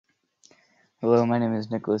Hello, my name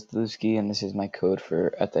is Nicholas Dlusky, and this is my code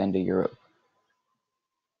for At the End of Europe.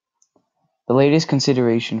 The latest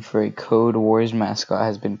consideration for a Code Wars mascot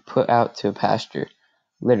has been put out to pasture.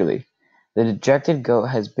 Literally. The dejected goat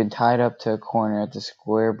has been tied up to a corner at the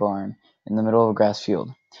square barn in the middle of a grass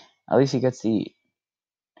field. At least he gets to eat.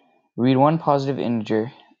 Read one positive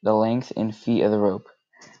integer, the length in feet of the rope,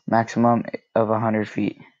 maximum of 100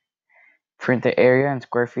 feet. Print the area in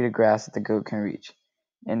square feet of grass that the goat can reach.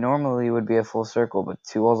 It normally would be a full circle, but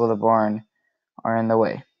two walls of the barn are in the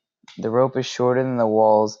way. The rope is shorter than the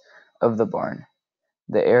walls of the barn.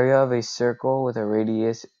 The area of a circle with a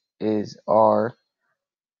radius is r.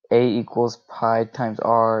 A equals pi times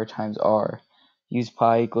r times r. Use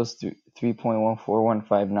pi equals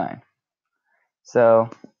 3.14159. So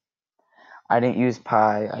I didn't use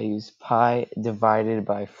pi. I used pi divided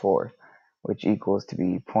by 4, which equals to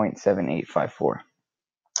be 0.7854.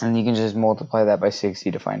 And you can just multiply that by 60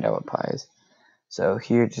 to find out what pi is. So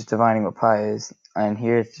here it's just dividing what pi is, and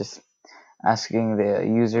here it's just asking the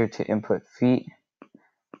user to input feet,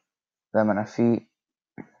 the amount of feet,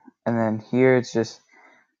 and then here it's just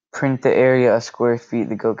print the area of square feet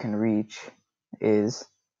the goat can reach is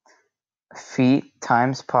feet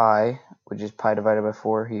times pi, which is pi divided by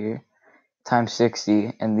 4 here, times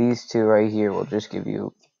 60, and these two right here will just give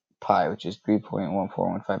you pi, which is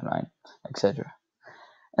 3.14159, etc.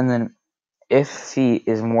 And then if feet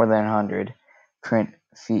is more than 100, print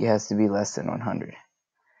feet has to be less than 100.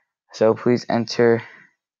 So please enter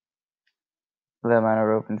the amount of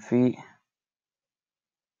rope in feet.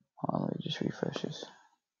 Let me just refresh this.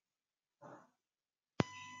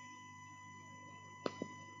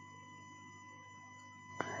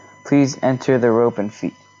 Please enter the rope in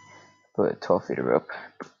feet. Put 12 feet of rope.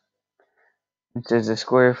 It says the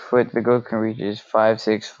square foot the goat can reach is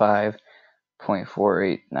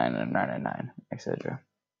 565.489999, etc.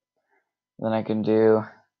 Then I can do,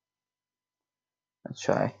 let's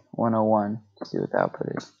try 101 to see what the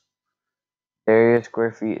output is. Area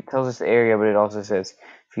square feet. It tells us the area, but it also says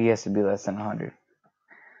feet has to be less than 100.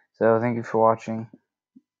 So thank you for watching.